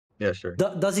Yeah, sure.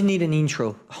 Does it need an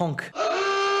intro? Honk.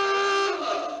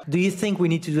 Do you think we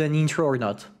need to do an intro or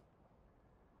not?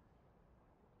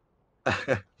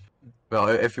 Well,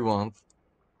 if you want,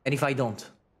 And if I don't?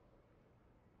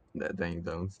 then you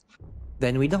don't.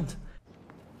 Then we don't.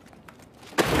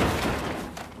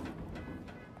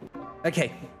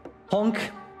 Okay. Honk,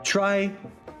 try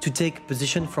to take a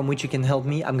position from which you can help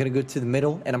me. I'm gonna go to the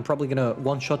middle and I'm probably gonna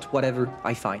one-shot whatever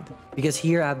I find. Because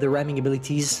here I have the ramming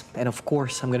abilities and of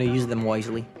course I'm gonna use them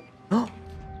wisely.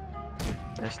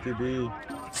 STB.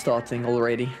 Starting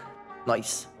already.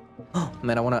 Nice. Oh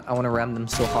man, I wanna ram them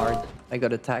so hard. I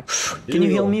got attacked. Can you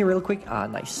heal me real quick? Ah,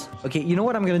 nice. Okay, you know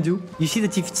what I'm gonna do? You see the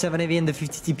T57 AV and the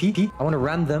 50 TP? I wanna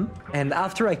ram them, and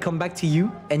after I come back to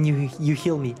you, and you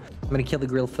heal me. I'm gonna kill the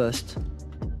grill first.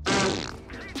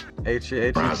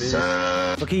 HE.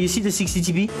 Okay, you see the 60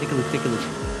 TP? Take a look, take a look.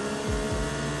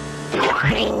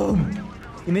 Boom!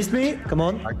 You missed me? Come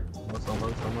on.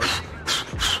 Almost.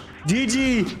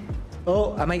 GG!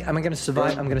 Oh, am I gonna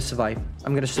survive? I'm gonna survive.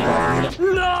 I'm gonna survive.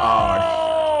 No! No,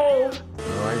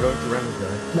 I'm going to ram this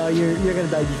guy. No, you're gonna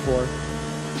die before.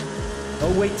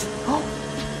 Oh wait.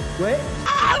 Wait.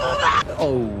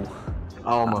 Oh.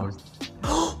 Almost.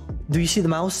 Do you see the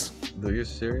mouse? Do you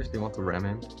seriously want to ram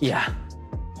him? Yeah.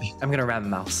 I'm gonna ram the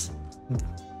mouse.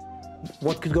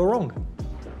 What could go wrong?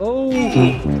 Oh.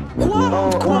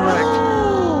 Whoa.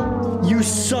 You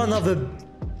son of a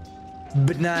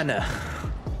banana.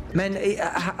 Man,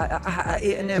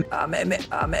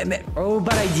 oh,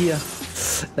 bad idea.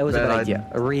 That was a bad idea.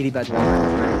 A really bad one.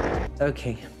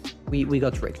 Okay, we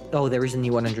got rigged. Oh, there is an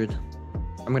E100.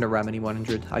 I'm gonna ram an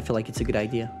E100. I feel like it's a good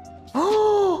idea.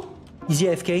 Oh, is he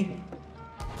AFK?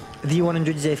 The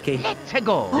E100 is AFK. Let's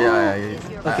go. Yeah.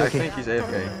 Okay, I think he's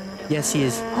AFK. Yes, he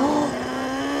is.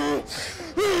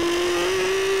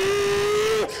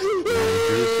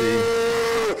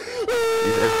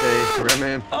 He's AFK. Ram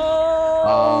him.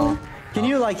 Oh. Can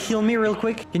you like heal me real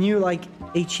quick? Can you like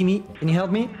HE me? Can you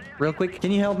help me real quick?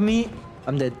 Can you help me?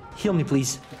 I'm dead. Heal me,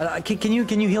 please. Can you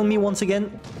heal me once again?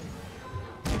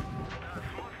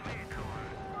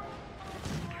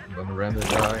 I'm gonna ram this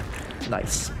guy.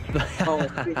 Nice. Oh,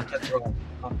 that's wrong.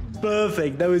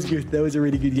 Perfect. That was good. That was a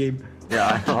really good game.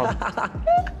 Yeah, I know.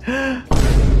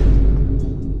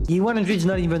 E100 is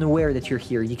not even aware that you're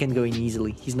here. You can go in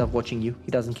easily. He's not watching you.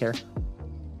 He doesn't care.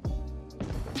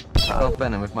 I'll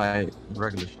pen him with my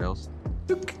regular shells.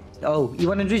 Oh,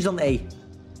 E100 is on A.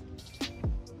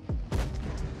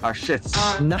 Ah, shit.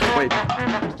 No. Wait.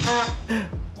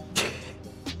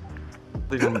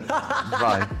 Even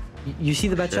drive. You see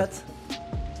the bad shot?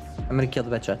 I'm gonna kill the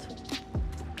bad shot.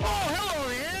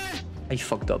 I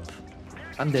fucked up.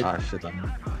 I'm dead. Ah, shit. I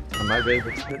might be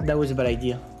able to. That was a bad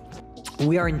idea.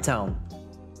 We are in town,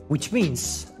 which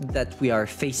means that we are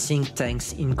facing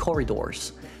tanks in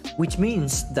corridors, which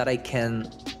means that I can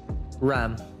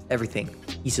ram everything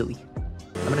easily.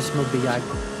 I'm gonna smoke the Yag.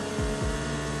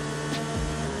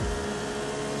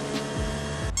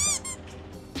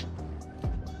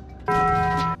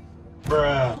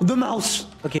 Bruh. The mouse!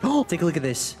 Okay, take a look at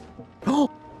this.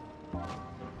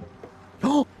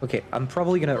 Okay, I'm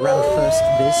probably gonna ram first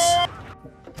this.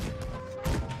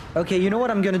 Okay, you know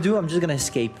what I'm gonna do? I'm just gonna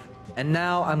escape. And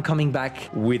now I'm coming back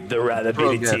with the ram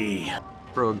ability.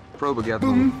 Probe get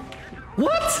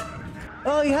What?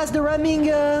 Oh, he has the ramming,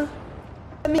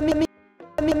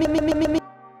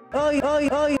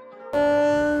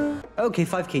 Okay,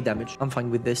 5k damage. I'm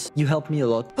fine with this. You helped me a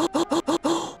lot.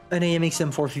 An AMX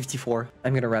M454.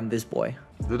 I'm gonna ram this boy.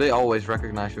 Do they always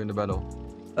recognize you in the battle?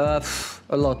 A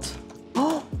lot.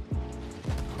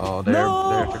 Oh,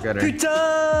 they're together.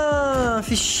 Putain!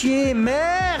 Fais chier,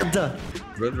 merde!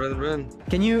 Run.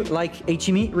 Can you, like,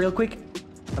 HE me real quick?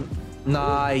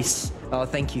 Nice. Oh,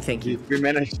 thank you. We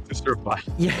managed to survive.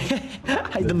 Yeah,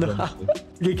 I don't know how.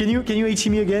 Okay, can you HE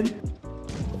me again?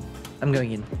 I'm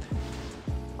going in.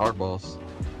 Hard balls.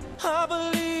 I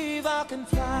believe I can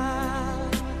fly.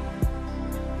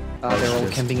 Oh, they're all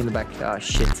camping in the back. Ah,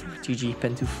 shit. GG,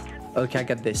 Pantoufleee. Okay, I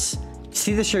got this.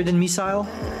 See the Sheridan missile?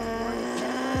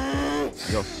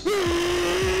 Yes.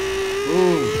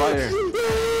 Boom, fire.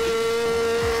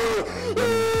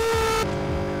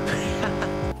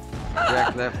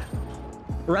 Jack left.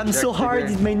 Ran so hard,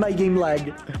 it made my game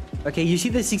lag. Okay, you see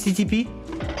the 60 TP?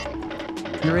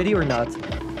 You ready or not?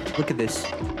 Look at this.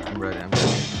 I'm ready.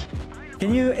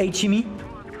 Can you HE me?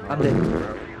 I'm dead.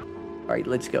 Alright,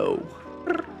 let's go.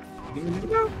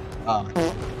 Ah.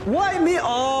 Why me?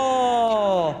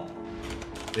 Oh!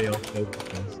 They all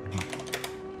focus.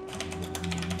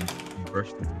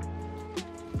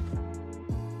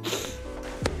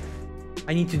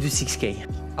 I need to do 6k.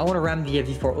 I want to ram the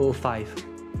FV405.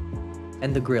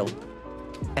 and the grill,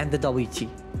 and the WT,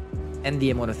 and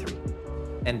the M103,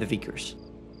 and the Vickers.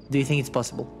 Do you think it's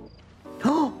possible?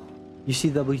 Oh, you see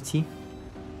WT?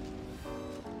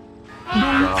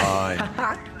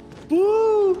 Die.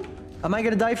 Woo! Am I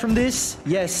gonna die from this?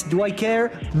 Yes. Do I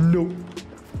care? No.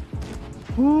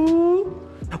 Woo!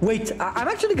 Wait, I'm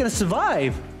actually gonna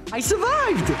survive. I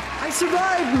survived! I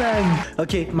survived, man!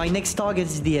 Okay, my next target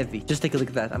is the heavy. Just take a look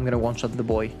at that. I'm gonna one-shot the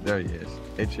boy. There he is.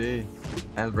 HE.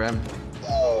 And Ram.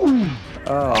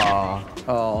 Oh.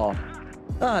 Oh.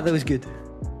 Ah, that was good.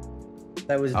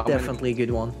 That was definitely a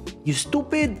good one. You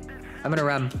stupid! I'm gonna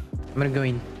ram. I'm gonna go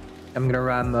in. I'm gonna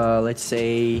ram, let's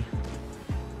say...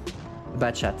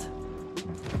 Bad shot.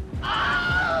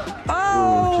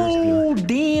 Oh,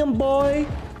 damn, boy!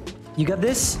 You got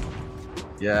this?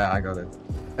 Yeah, I got it.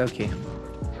 Okay.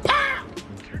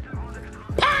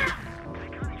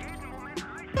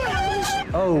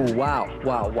 Oh, wow.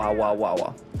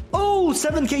 Wow. Oh,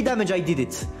 7k damage, I did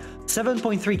it.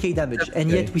 7.3k damage, and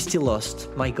yet we still lost.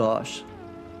 My gosh.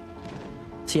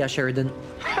 See ya, Sheridan.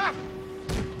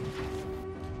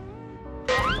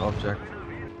 Object.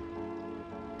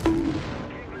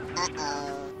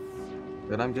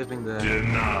 But I'm giving the...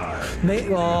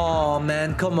 Oh,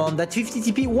 man, come on. That 50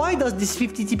 TP. Why does this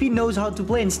 50 TP knows how to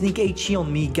play and sneak HE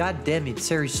on me? God damn it,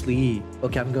 seriously.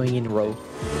 Okay, I'm going in row.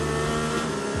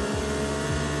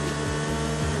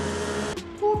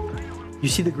 You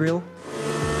see the grill?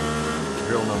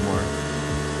 Grill no more.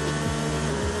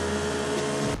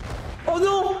 Oh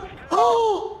no!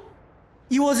 Oh!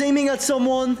 He was aiming at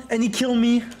someone and he killed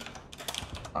me.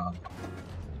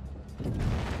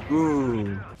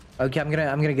 Ooh. Okay, I'm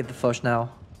gonna get the flush now.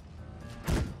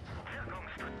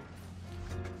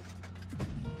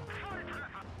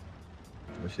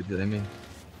 What should you mean?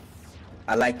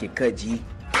 I like it, cut G.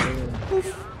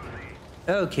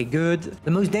 Okay, good.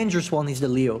 The most dangerous one is the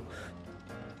Leo.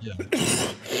 Yeah.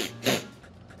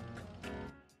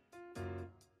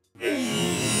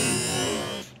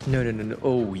 No.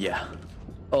 Oh, yeah.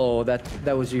 Oh,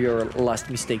 that was your last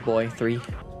mistake, boy. 3.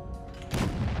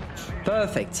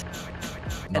 Perfect.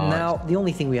 And now, the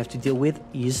only thing we have to deal with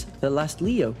is the last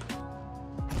Leo.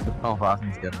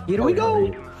 Here we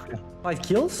go! 5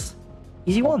 kills.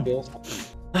 Easy one.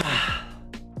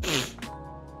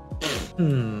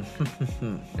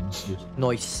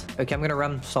 Nice. Okay, I'm gonna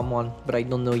ram someone, but I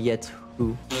don't know yet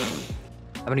who.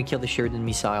 I'm gonna kill the Sheridan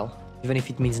missile, even if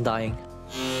it means dying.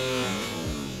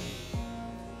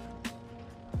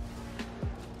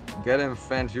 Get him,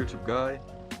 fans, YouTube guy.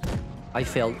 I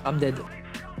failed. I'm dead.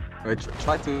 Wait,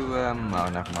 try to... oh,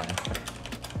 never mind.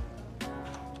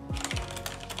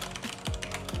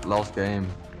 Last game.